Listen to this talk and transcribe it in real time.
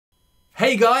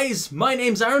Hey guys, my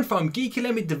name's Aaron from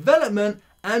Geeky Development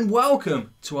and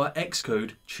welcome to our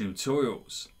Xcode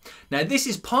tutorials. Now this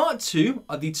is part 2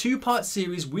 of the 2-part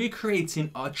series we're creating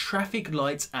our traffic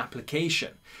lights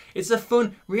application. It's a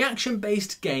fun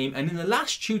reaction-based game, and in the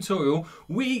last tutorial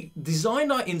we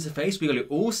designed our interface, we got it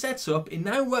all set up. It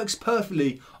now works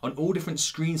perfectly on all different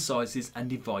screen sizes and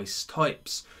device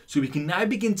types. So we can now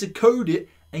begin to code it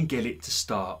and get it to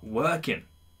start working.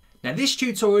 Now this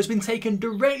tutorial has been taken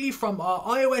directly from our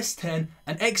iOS 10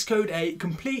 and Xcode 8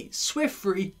 complete Swift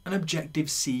free and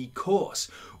Objective-C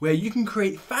course, where you can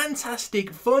create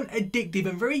fantastic, fun, addictive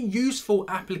and very useful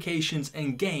applications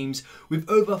and games with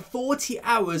over 40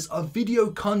 hours of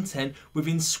video content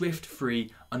within Swift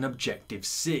free and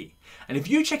Objective-C. And if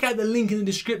you check out the link in the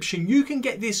description, you can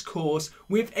get this course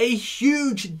with a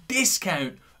huge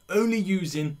discount only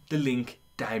using the link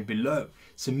down below.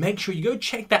 So make sure you go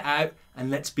check that out, and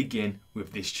let's begin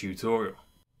with this tutorial.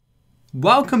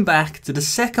 Welcome back to the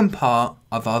second part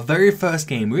of our very first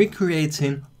game we're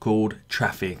creating called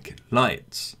Traffic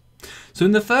Lights. So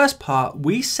in the first part,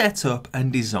 we set up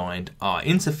and designed our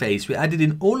interface. We added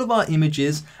in all of our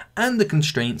images and the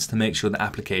constraints to make sure the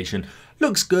application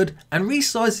looks good and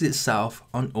resizes itself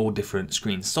on all different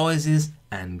screen sizes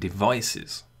and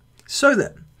devices. So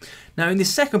then, now in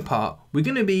this second part, we're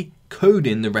going to be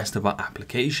coding the rest of our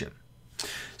application.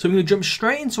 So we're going to jump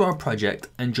straight into our project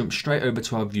and jump straight over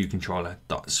to our view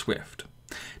controller.swift.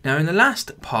 Now in the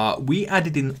last part, we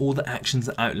added in all the actions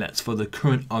and outlets for the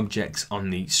current objects on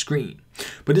the screen.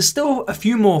 But there's still a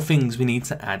few more things we need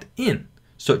to add in,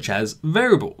 such as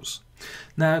variables.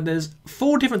 Now there's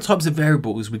 4 different types of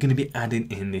variables we're going to be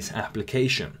adding in this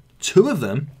application. 2 of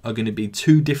them are going to be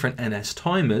 2 different NS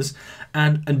timers,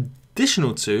 and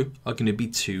additional 2 are going to be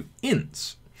 2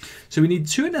 ints. So we need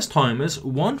 2 NS timers,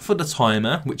 one for the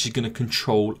timer, which is going to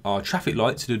control our traffic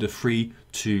light to do the 3,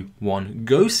 2, 1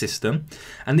 go system.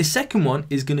 And the second one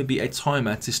is going to be a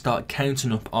timer to start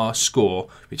counting up our score,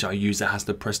 which our user has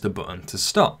to press the button to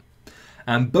stop.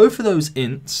 And both of those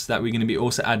ints that we're going to be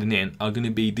also adding in are going to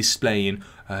be displaying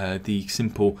the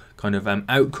simple kind of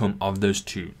outcome of those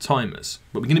 2 timers.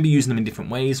 But we're going to be using them in different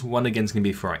ways. One again is going to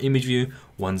be for our image view,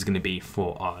 one's going to be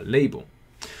for our label.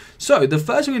 So the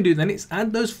first thing we're going to do then is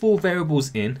add those 4 variables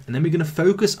in, and then we're going to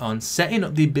focus on setting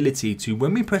up the ability to,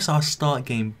 when we press our start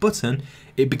game button,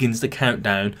 it begins to count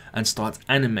down and starts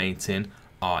animating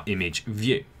our image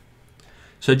view.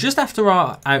 So just after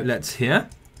our outlets here,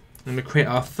 I'm going to create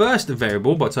our first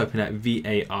variable by typing out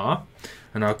var,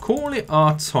 and I'll call it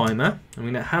our timer. I'm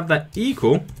going to have that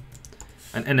equal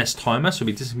an NS timer, so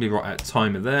we just simply write out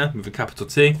timer there with a capital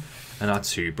T and our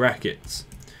 2 brackets.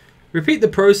 Repeat the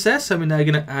process, so we're now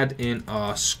going to add in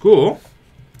our score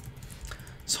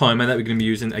timer that we're going to be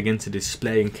using again to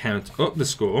display and count up the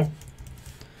score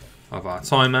of our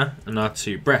timer and our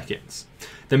 2 brackets.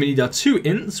 Then we need our 2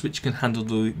 ints, which can handle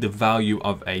the value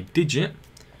of a digit.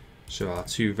 So our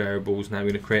 2 variables, now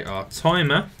we're going to create our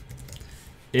timer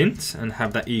int and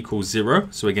have that equal 0.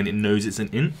 So again, it knows it's an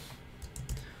int.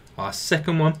 Our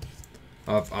second one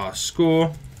of our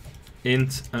score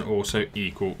int and also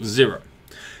equal 0.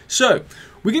 So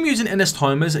we're going to be using NS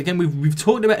timers. Again, we've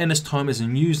talked about NS timers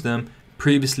and used them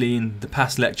previously in the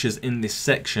past lectures in this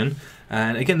section.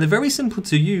 And again, they're very simple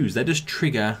to use. They just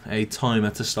trigger a timer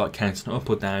to start counting up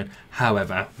or down,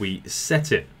 however we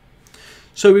set it.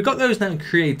 So we've got those now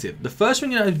created. The first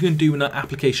thing that we're going to do when our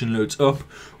application loads up,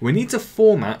 we need to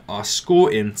format our score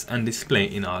int and display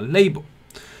it in our label.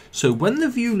 So when the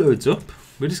view loads up,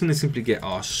 we're just going to simply get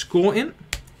our score int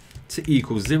to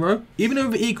equal 0. Even though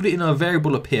we've equaled it in our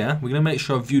variable up here, we're going to make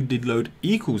sure our view did load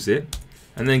equals it,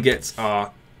 and then get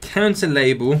our counter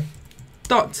label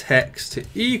dot text to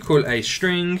equal a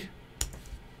string,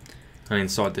 and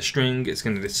inside the string it's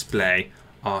going to display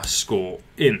our score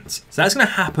int. So that's going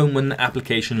to happen when the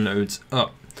application loads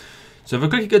up. So if I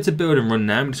quickly go to build and run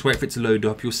now and just wait for it to load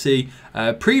up, you'll see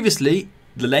previously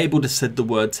the label just said the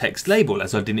word text label,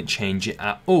 as I didn't change it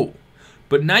at all.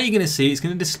 But now you're going to see it's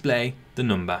going to display the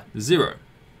number 0.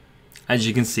 As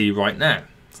you can see right now,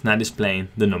 it's now displaying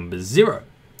the number 0.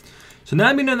 So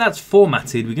now we know that's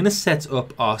formatted, we're going to set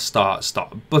up our start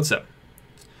button.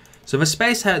 So if I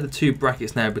space out the 2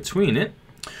 brackets now between it,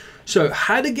 so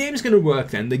how the game is going to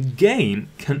work then, the game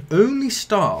can only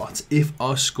start if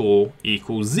our score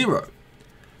equals 0.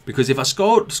 Because if our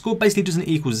score basically doesn't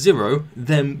equal 0,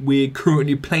 then we're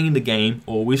currently playing the game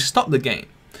or we've stopped the game.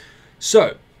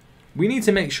 So we need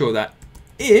to make sure that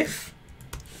if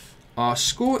our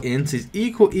score int is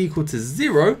equal to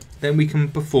 0, then we can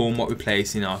perform what we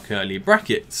place in our curly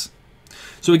brackets.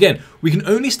 So again, we can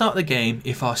only start the game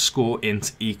if our score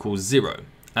int equals 0.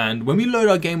 And when we load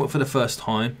our game up for the first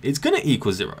time, it's going to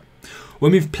equal 0.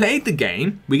 When we've played the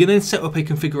game, we can then set up a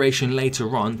configuration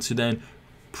later on to then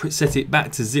set it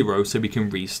back to 0 so we can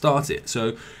restart it.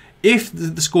 So if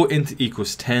the score int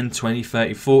equals 10, 20,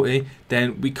 30, 40,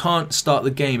 then we can't start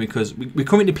the game because we're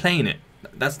currently playing it.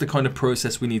 That's the kind of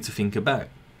process we need to think about.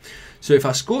 So if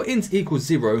our score int equals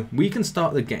 0, we can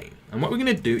start the game. And what we're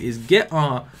going to do is get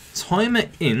our timer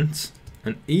int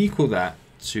and equal that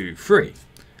to 3.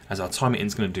 As our timer int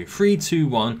is going to do 3, 2,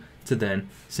 1 to then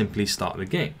simply start the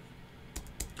game.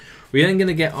 We're then going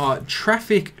to get our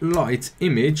traffic light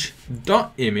image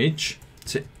dot image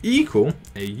to equal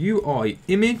a UI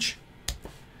image.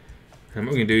 And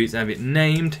what we're going to do is have it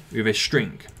named with a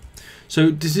string. So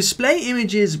to display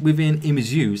images within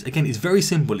ImageViews, again, it's very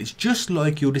simple. It's just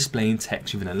like you're displaying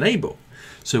text within a label.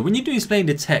 So when you're displaying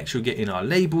the text, you're getting our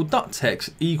label.text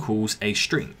equals a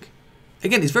string.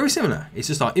 Again, it's very similar. It's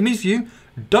just our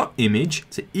ImageView.image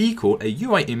to equal a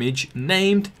UI image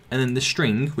named and then the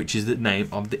string, which is the name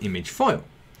of the image file,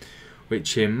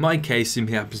 which in my case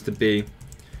simply happens to be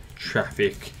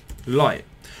traffic light.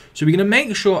 So we're going to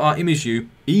make sure our ImageView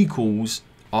equals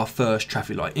our first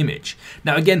traffic light image.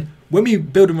 Now again, when we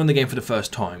build and run the game for the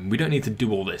first time, we don't need to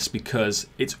do all this because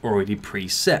it's already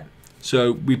preset.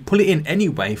 So we pull it in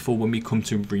anyway for when we come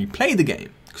to replay the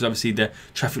game, because obviously the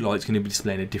traffic light is going to be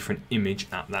displaying a different image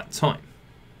at that time.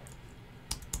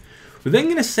 We're then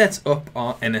going to set up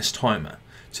our NS timer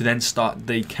to then start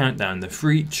the countdown, the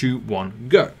 3, 2, 1,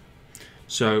 go.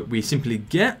 So we simply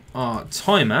get our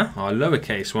timer, our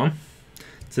lowercase one,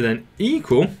 to then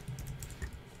equal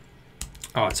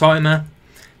our timer.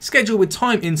 Schedule with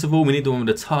time interval, we need the one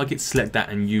with the target, select that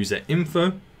and user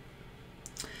info.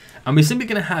 And we're simply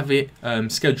going to have it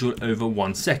scheduled over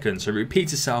 1 second. So it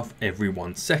repeats itself every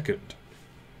 1 second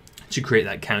to create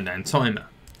that countdown timer.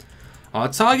 Our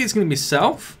target is going to be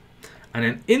self. And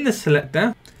then in the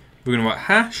selector, we're going to write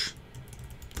hash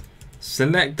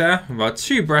selector with our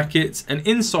 2 brackets. And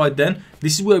inside then,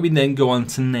 this is where we then go on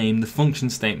to name the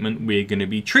function statement we're going to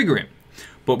be triggering.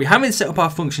 But we haven't set up our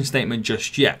function statement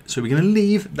just yet. So we're going to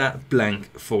leave that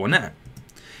blank for now.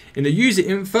 In the user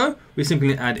info, we're simply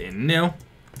going to add in nil.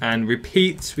 And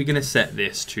repeat, we're going to set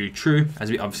this to true,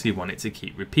 as we obviously want it to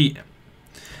keep repeating.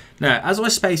 Now, as I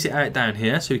space it out down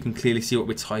here so we can clearly see what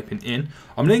we're typing in,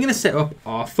 I'm then going to set up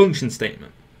our function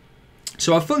statement.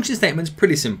 So our function statement is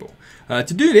pretty simple.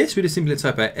 To do this, we just simply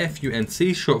type out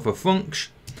FUNC, short for func,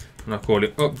 and I'll call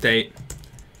it update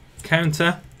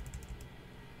counter.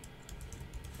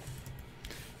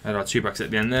 Add our 2 brackets at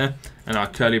the end there, and our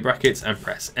curly brackets, and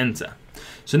press enter.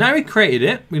 So now we've created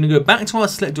it, we're going to go back to our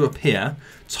selector up here,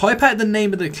 type out the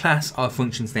name of the class our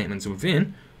function statement's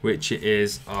within, which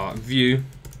is our view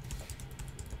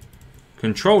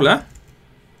controller.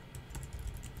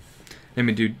 Then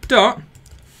we do dot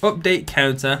update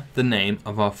counter, the name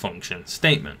of our function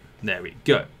statement. There we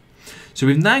go. So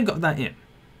we've now got that in.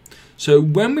 So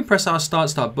when we press our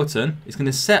start button, it's going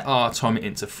to set our timer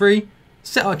int to 3,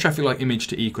 set our traffic light image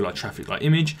to equal our traffic light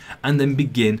image, and then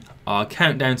begin our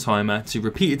countdown timer to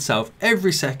repeat itself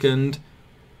every second.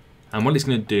 And what it's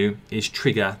going to do is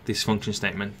trigger this function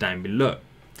statement down below.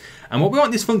 And what we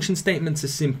want this function statement to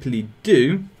simply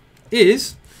do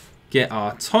is get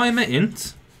our timer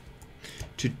int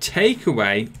to take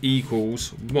away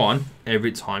equals 1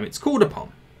 every time it's called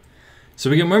upon.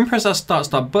 So again, when we press our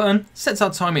start button, sets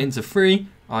our timer int to 3,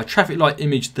 our traffic light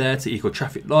image there to equal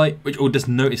traffic light, which we'll just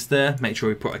notice there, make sure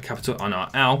we put a capital on our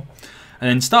L, and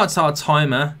then starts our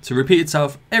timer to repeat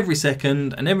itself every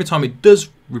second, and every time it does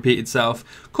repeat itself,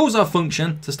 calls our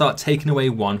function to start taking away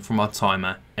 1 from our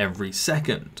timer every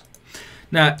second.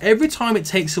 Now, every time it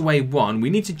takes away 1,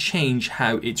 we need to change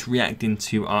how it's reacting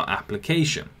to our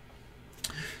application.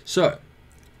 So,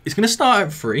 it's going to start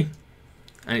at 3,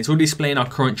 and it's already displaying our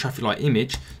current traffic light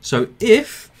image. So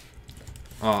if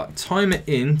our timer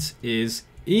int is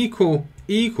equal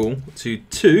to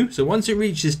 2, so once it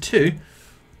reaches 2,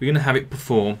 we're going to have it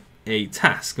perform a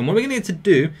task. And what we're going to need to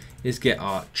do is get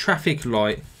our traffic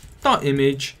light dot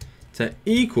image to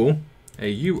equal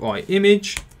a UI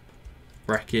image,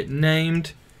 bracket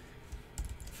named,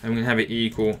 and we're going to have it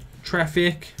equal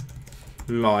traffic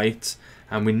light,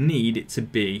 and we need it to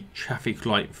be traffic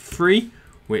light 3,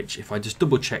 which if I just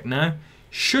double check now,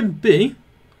 should be,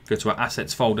 go to our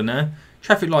assets folder now,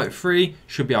 traffic light 3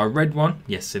 should be our red one.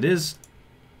 Yes, it is.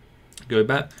 Go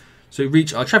back. So we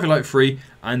reach our traffic light 3,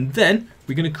 and then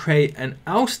we're going to create an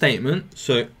else statement.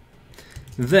 So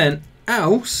then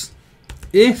else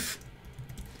if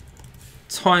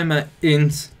timer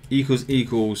int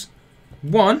equals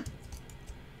 1,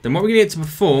 then what we're going to get to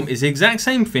perform is the exact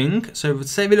same thing. So to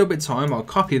save a little bit of time, I'll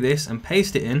copy this and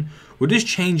paste it in. we're just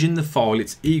changing the file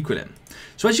it's equaling.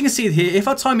 So as you can see here, if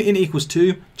our time it in equals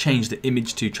 2, change the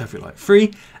image to traffic light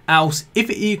 3. Else, if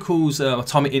it equals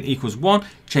time it in equals 1,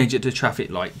 change it to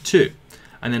traffic light 2.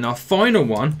 And then our final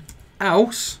one,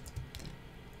 else,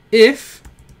 if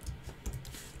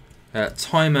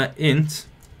timer int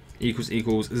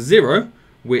equals 0,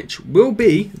 which will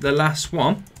be the last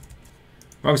one.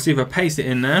 Obviously, if I paste it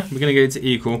in there, we're going to get it to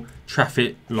equal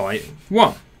traffic light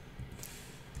 1.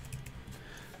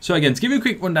 So again, to give you a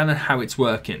quick rundown on how it's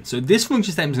working. So this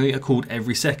function statement is going to get called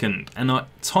every second, and our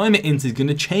timer int is going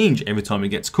to change every time it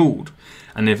gets called.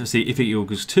 And if it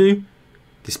equals 2,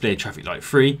 display traffic light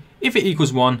 3. If it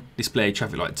equals 1, display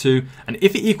traffic light 2. And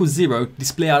if it equals 0,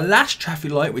 display our last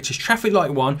traffic light, which is traffic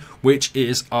light 1, which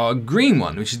is our green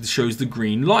one, which shows the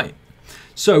green light.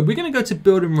 So we're going to go to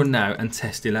build and run now and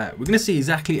test it out. We're going to see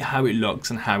exactly how it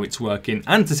looks and how it's working,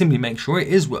 and to simply make sure it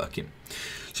is working.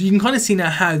 So you can kind of see now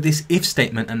how this if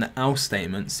statement and the else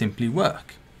statement simply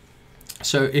work.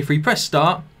 So if we press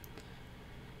start,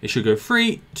 it should go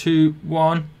 3, 2,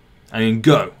 1, and then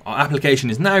go. Our application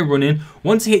is now running.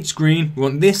 Once it hits green, we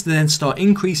want this to then start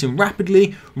increasing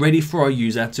rapidly, ready for our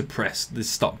user to press the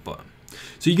stop button.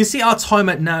 So you can see our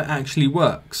timer now actually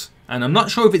works. And I'm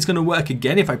not sure if it's going to work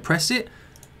again if I press it,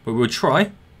 but we'll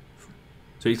try.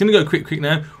 So it's going to go quick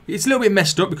now. It's a little bit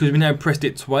messed up because we now pressed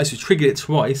it twice, we triggered it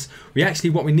twice.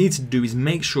 What we need to do is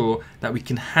make sure that we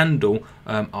can handle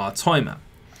our timer.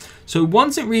 So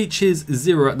once it reaches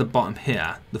 0 at the bottom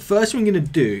here, the first thing we're going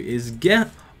to do is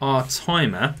get our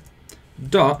timer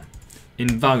dot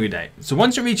invalidate. So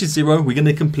once it reaches 0, we're going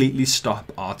to completely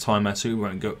stop our timer so it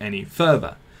won't go any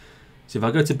further. So if I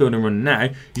go to build and run now,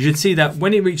 you should see that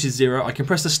when it reaches 0, I can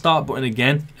press the start button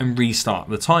again and restart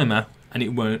the timer, and it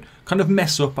won't kind of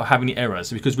mess up or have any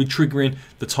errors because we're triggering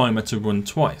the timer to run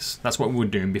twice. That's what we were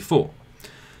doing before.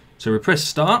 So we press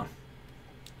start.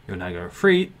 It'll now go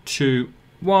 3, 2,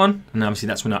 1, and obviously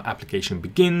that's when our application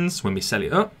begins when we set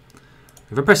it up.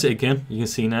 If I press it again, you can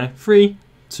see now 3,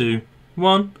 2,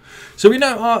 1. So we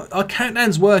know our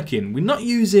countdown's working. We're not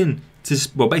using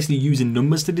basically using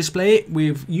numbers to display it.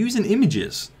 We're using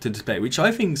images to display it, which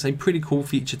I think is a pretty cool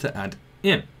feature to add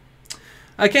in.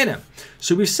 Okay now,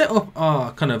 so we've set up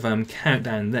our kind of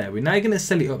countdown there. We're now going to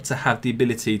set it up to have the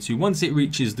ability to, once it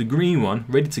reaches the green one,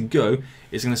 ready to go,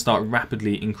 it's going to start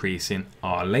rapidly increasing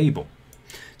our label.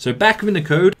 So back in the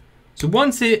code, so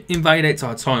once it invalidates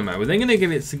our timer, we're then going to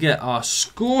give it to get our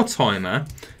score timer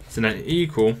to then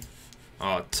equal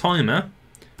our timer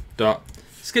dot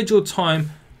schedule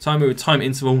timer with time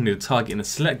interval, we need a target and a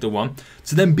selector one,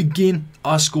 to then begin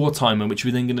our score timer, which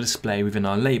we're then going to display within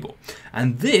our label.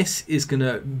 And this is going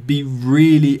to be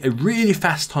a really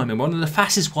fast timer, one of the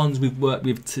fastest ones we've worked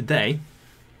with today.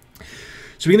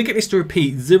 So we're going to get this to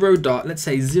repeat 0. Let's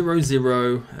say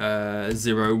 0001.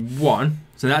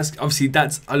 So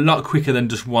that's a lot quicker than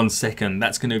just 1 second.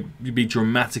 That's going to be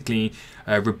dramatically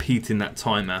repeating that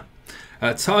timer.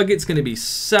 Target's going to be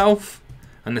self,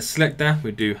 and the selector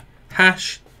we do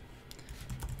hash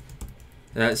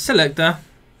selector.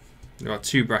 There are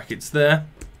 2 brackets there,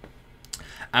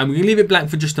 and we can leave it blank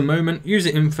for just a moment. User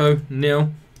info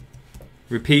nil,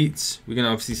 repeats. We're going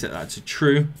to obviously set that to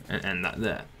true and end that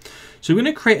there. So we're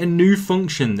going to create a new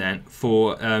function then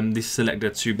for this selector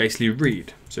to basically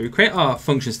read. So we create our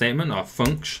function statement, our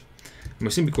function, and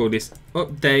we'll simply call this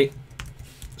update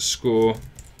score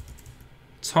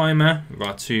timer with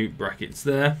our 2 brackets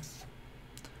there.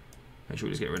 Make sure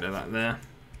we just get rid of that there.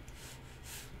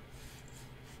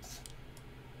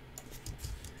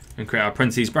 And create our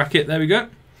parentheses bracket, there we go.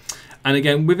 And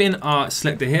again, within our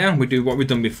selector here, we do what we've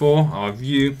done before, our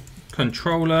view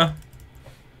controller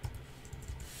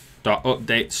dot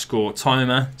update score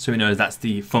timer. So we know that's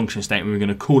the function statement we're going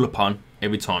to call upon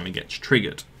every time it gets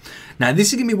triggered. Now this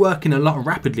is going to be working a lot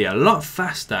rapidly, a lot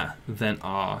faster than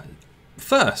our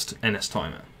first NS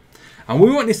timer. And what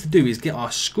we want this to do is get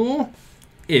our score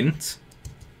int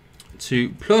to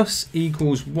plus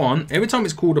equals 1 every time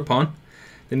it's called upon.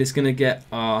 Then it's going to get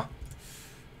our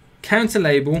counter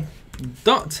label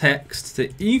dot text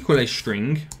to equal a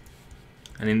string,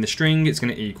 and in the string it's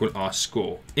going to equal our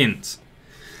score int.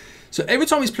 So every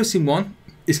time it's plus in 1,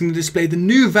 it's going to display the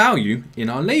new value in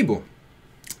our label,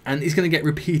 and it's going to get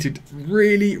repeated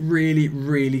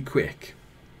really quick.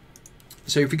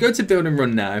 So if we go to build and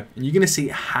run now, and you're going to see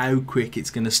how quick it's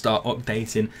going to start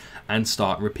updating and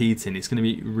start repeating. It's going to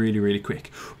be really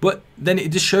quick. But then it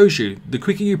just shows you the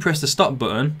quicker you press the stop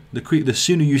button, the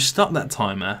sooner you stop that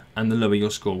timer, and the lower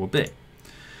your score will be.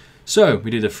 So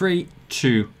we did a 3,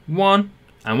 2, 1,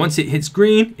 and once it hits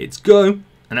green, it's go,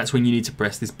 and that's when you need to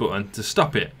press this button to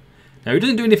stop it. Now it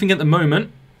doesn't do anything at the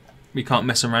moment, We can't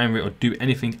mess around with it or do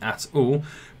anything at all.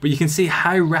 But you can see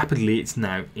how rapidly it's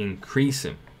now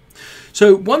increasing.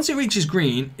 So once it reaches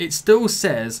green, it still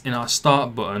says in our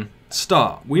start button,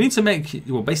 start. We need to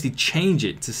basically change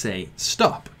it to say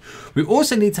stop. We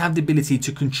also need to have the ability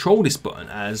to control this button,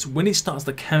 as when it starts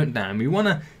the countdown, we want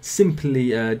to simply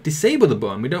disable the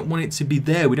button. We don't want it to be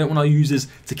there. We don't want our users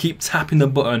to keep tapping the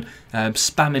button,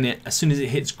 spamming it. As soon as it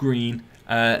hits green,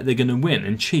 they're going to win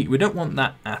and cheat. We don't want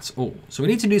that at all. So we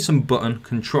need to do some button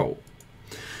control.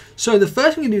 So the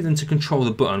first thing we do then to control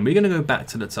the button, we're going to go back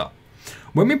to the top.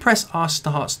 When we press our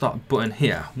start button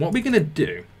here, what we're going to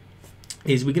do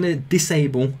is we're going to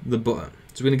disable the button.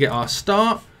 So we're going to get our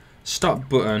stop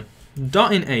button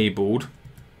enabled,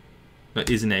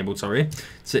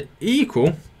 to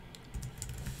equal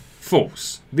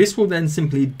false. This will then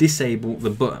simply disable the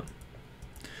button.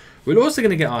 We're also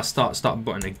going to get our start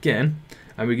button again,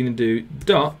 and we're going to do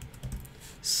dot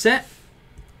set.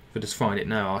 We'll just find it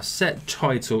now. Our set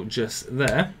title just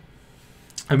there,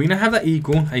 and we're going to have that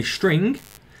equal a string,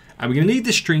 and we're going to leave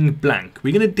the string blank.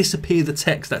 We're going to disappear the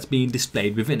text that's being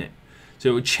displayed within it. So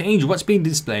it will change what's being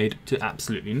displayed to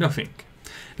absolutely nothing.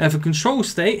 Now for control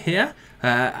state here,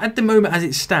 at the moment as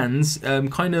it stands,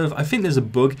 I think there's a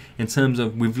bug in terms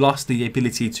of we've lost the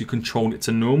ability to control it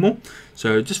to normal.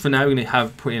 So just for now, we're going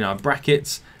to put in our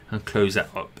brackets and close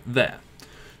that up there.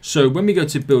 So when we go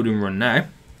to build and run now,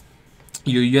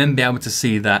 you'll then be able to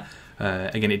see that,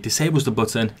 again, it disables the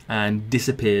button and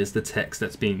disappears the text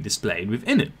that's being displayed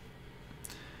within it.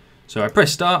 So I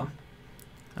press start.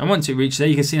 And once it reaches there,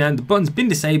 you can see now the button's been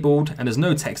disabled and there's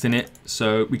no text in it,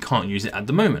 so we can't use it at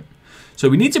the moment. So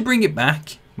we need to bring it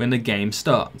back when the game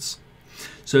starts.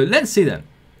 So let's see then.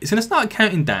 It's going to start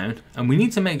counting down, and we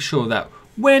need to make sure that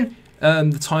when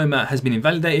the timer has been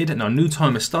invalidated and our new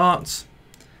timer starts,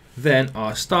 then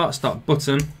our start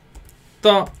button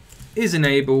dot is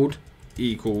enabled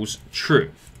equals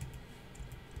true.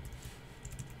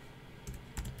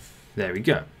 There we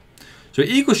go. So it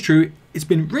equals true. It's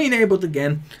been re-enabled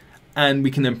again, and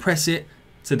we can then press it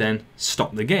to then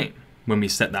stop the game when we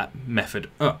set that method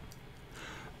up.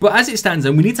 But as it stands,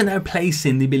 then we need to now place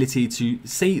in the ability to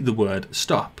say the word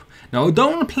stop. Now I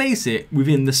don't want to place it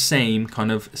within the same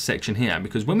kind of section here,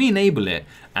 because when we enable it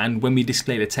and when we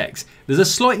display the text, there's a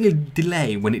slightly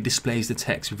delay when it displays the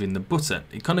text within the button.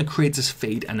 It kind of creates this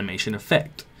fade animation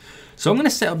effect. So I'm going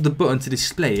to set up the button to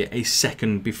display it a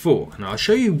second before, and I'll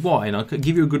show you why, and I'll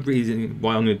give you a good reason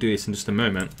why I'm going to do this in just a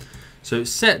moment. So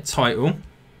set title,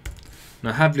 and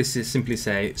I have this simply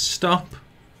say stop,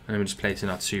 and then we just place in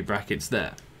our two brackets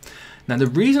there. Now the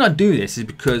reason I do this is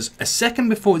because a second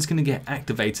before it's going to get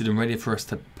activated and ready for us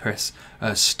to press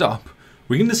stop,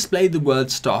 we're going to display the word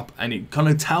stop, and it kind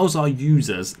of tells our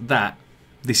users that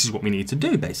this is what we need to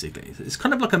do basically. It's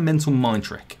kind of like a mental mind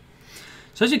trick.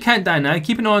 So as you count down now,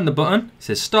 keep an eye on the button, it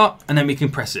says stop, and then we can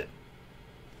press it.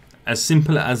 As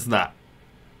simple as that.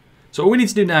 So all we need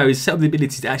to do now is set up the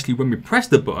ability to actually, when we press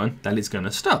the button, that it's going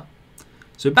to stop.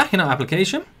 So back in our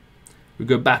application, we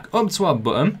go back up to our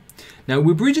button. Now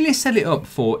we originally set it up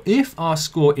for if our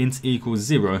score int equals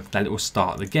 0, that it will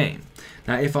start the game.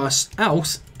 Now if our score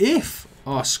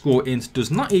int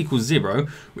does not equal 0,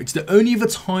 which the only other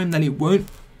time that it won't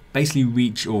basically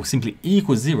reach or simply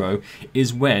equal 0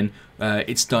 is when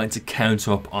it's starting to count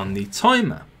up on the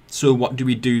timer. So what do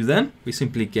we do then? We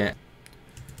simply get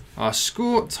our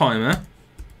score timer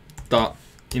dot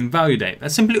invalidate.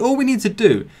 That's simply all we need to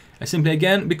do. And simply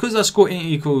again, because our score int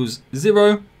equals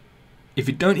 0, if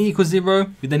it don't equal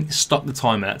 0, we then stop the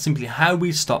timer. That's simply how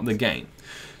we stop the game.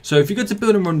 So if you go to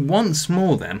build and run once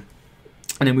more then,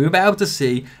 and then we'll be able to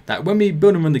see that when we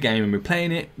build and run the game and we're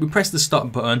playing it, we press the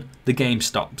stop button, the game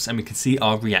stops, and we can see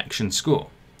our reaction score.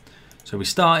 So we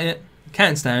start it,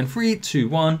 counts down, 3, 2,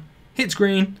 1, hits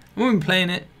green, and when we're playing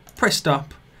it, press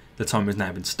stop, the timer has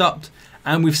now been stopped,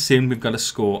 and we've seen we've got a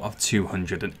score of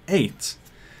 208.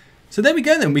 So there we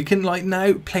go then, we can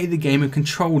now play the game and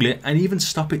control it and even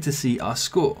stop it to see our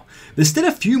score. There's still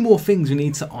a few more things we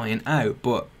need to iron out,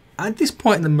 but at this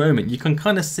point in the moment, you can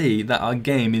kind of see that our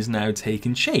game is now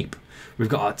taking shape. We've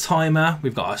got our timer,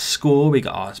 we've got our score, we've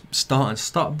got our start and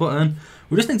stop button.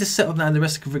 We just need to set up now the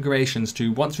rest of the configurations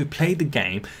to, once we've played the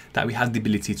game, that we have the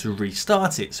ability to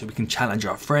restart it. So we can challenge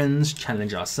our friends,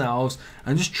 challenge ourselves,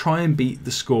 and just try and beat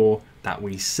the score that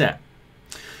we set.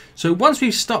 So once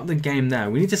we've stopped the game now,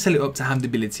 we need to set it up to have the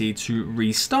ability to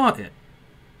restart it.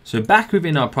 So back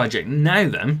within our project now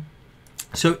then,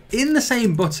 so in the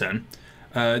same button,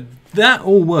 that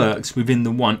all works within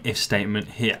the one if statement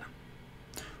here.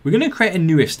 We're going to create a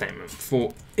new if statement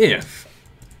for if,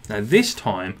 now this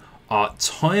time, our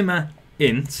timer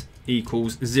int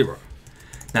equals 0.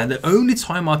 Now the only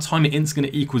time our timer int is going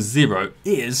to equal 0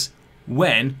 is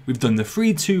when we've done the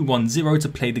 3, 2, 1, 0 to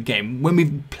play the game. When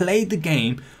we've played the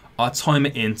game, our timer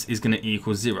int is going to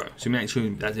equal 0. So make sure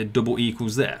that a double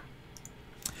equals there.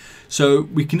 So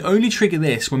we can only trigger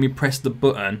this when we press the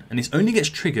button, and this only gets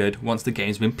triggered once the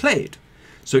game's been played.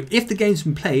 So if the game's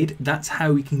been played, that's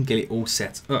how we can get it all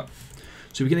set up.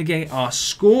 So we're going to get our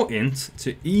score int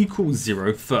to equal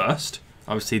 0 first.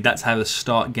 Obviously that's how the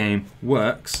start game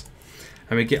works.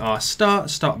 And we get our start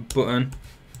button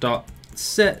dot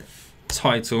set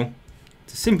title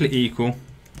to simply equal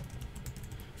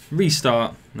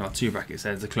restart, not 2 brackets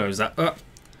there to close that up.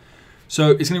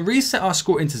 So it's going to reset our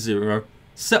score int to 0,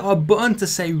 set our button to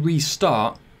say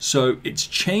restart, so it's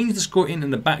changed the score int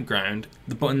in the background.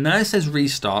 The button now says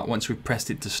restart once we've pressed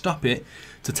it to stop it,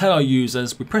 to tell our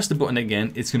users we press the button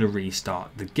again, it's going to restart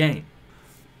the game.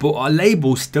 But our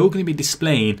label's still going to be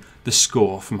displaying the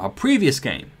score from our previous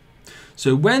game.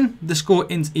 So when the score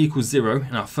int equals 0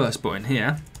 in our first button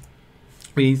here,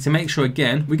 we need to make sure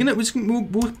again, we'll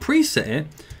preset it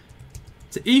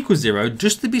to equal 0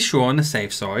 just to be sure on the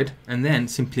safe side, and then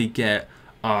simply get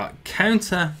our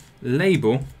counter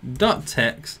label dot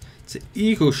text to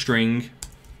equal string,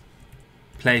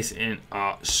 place in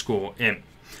our score int.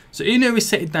 So even though we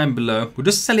set it down below, we'll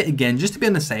just set it again just to be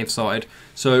on the safe side.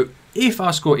 So if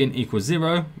our score int equals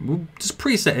 0, we'll just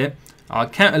preset it. Our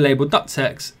counter label dot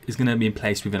text is going to be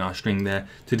placed within our string there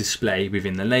to display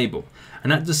within the label.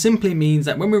 And that just simply means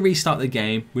that when we restart the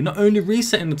game, we're not only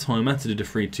resetting the timer to do the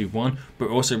 3, 2, 1, but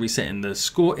we're also resetting the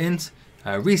score int,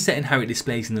 resetting how it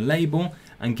displays in the label,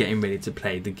 and getting ready to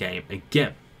play the game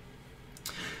again.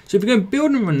 So if we go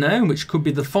build and run now, which could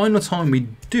be the final time we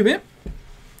do it,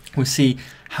 we'll see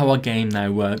how our game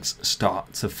now works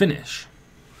start to finish.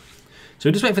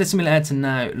 So just wait for the simulator to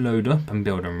now load up and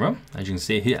build and run, as you can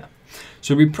see here.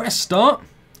 So we press start,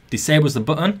 disables the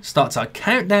button, starts our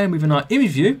countdown within our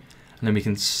image view, and then we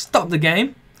can stop the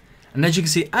game. And as you can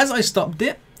see, as I stopped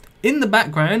it, in the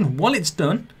background, while it's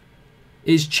done,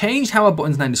 it's changed how our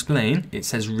button's now displaying. It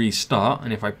says restart,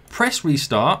 and if I press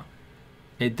restart,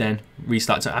 it then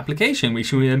restarts our application,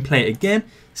 which we then play it again,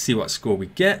 see what score we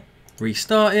get,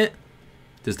 restart it,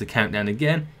 does the countdown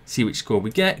again, see which score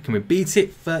we get, can we beat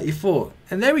it, 34.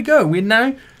 And there we go, we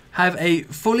now have a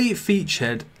fully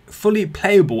featured, fully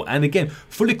playable, and again,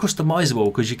 fully customizable,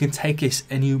 because you can take this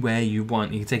anywhere you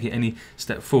want. You can take it any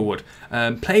step forward.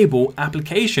 Playable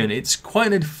application. It's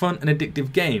quite a fun and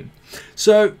addictive game.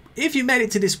 So if you made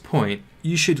it to this point,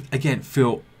 you should again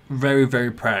feel very,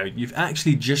 very proud. You've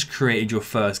actually just created your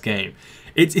first game.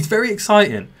 It's very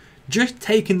exciting. Just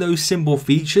taking those simple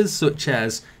features such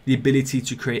as the ability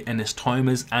to create NS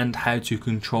timers and how to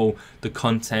control the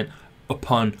content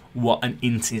upon what an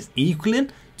int is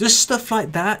equaling, just stuff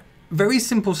like that, very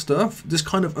simple stuff, just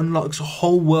kind of unlocks a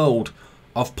whole world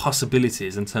of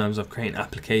possibilities in terms of creating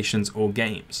applications or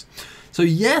games. So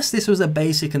yes, this was a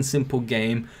basic and simple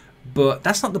game, but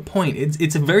that's not the point.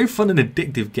 It's a very fun and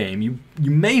addictive game.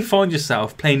 You may find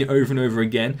yourself playing it over and over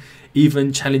again,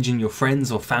 even challenging your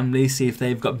friends or family, see if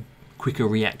they've got quicker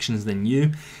reactions than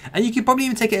you. And you could probably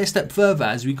even take it a step further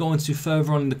as we go into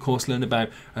further on in the course, learn about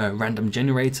random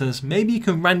generators. Maybe you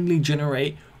can randomly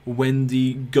generate when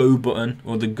the go button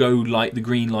or the go light, the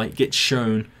green light gets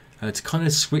shown to kind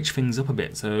of switch things up a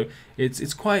bit. So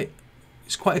it's quite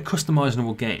a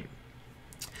customizable game.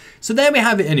 So there we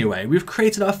have it anyway. We've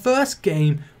created our first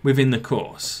game within the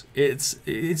course. It's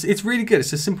really good.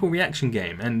 It's a simple reaction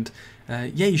game, and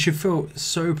yeah, you should feel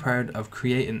so proud of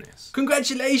creating this.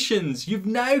 Congratulations! You've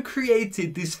now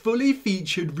created this fully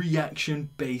featured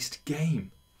reaction-based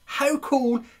game. How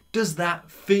cool does that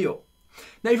feel?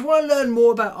 Now, if you want to learn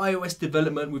more about iOS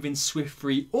development within Swift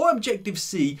 3 or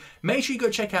Objective-C, make sure you go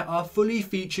check out our fully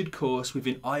featured course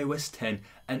within iOS 10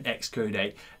 and Xcode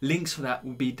 8. Links for that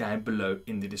will be down below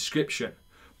in the description.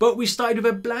 But we started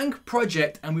with a blank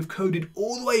project and we've coded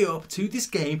all the way up to this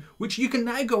game, which you can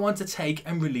now go on to take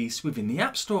and release within the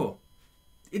App Store.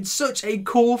 It's such a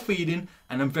cool feeling,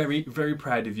 and I'm very, very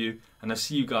proud of you, and I'll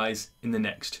see you guys in the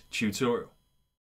next tutorial.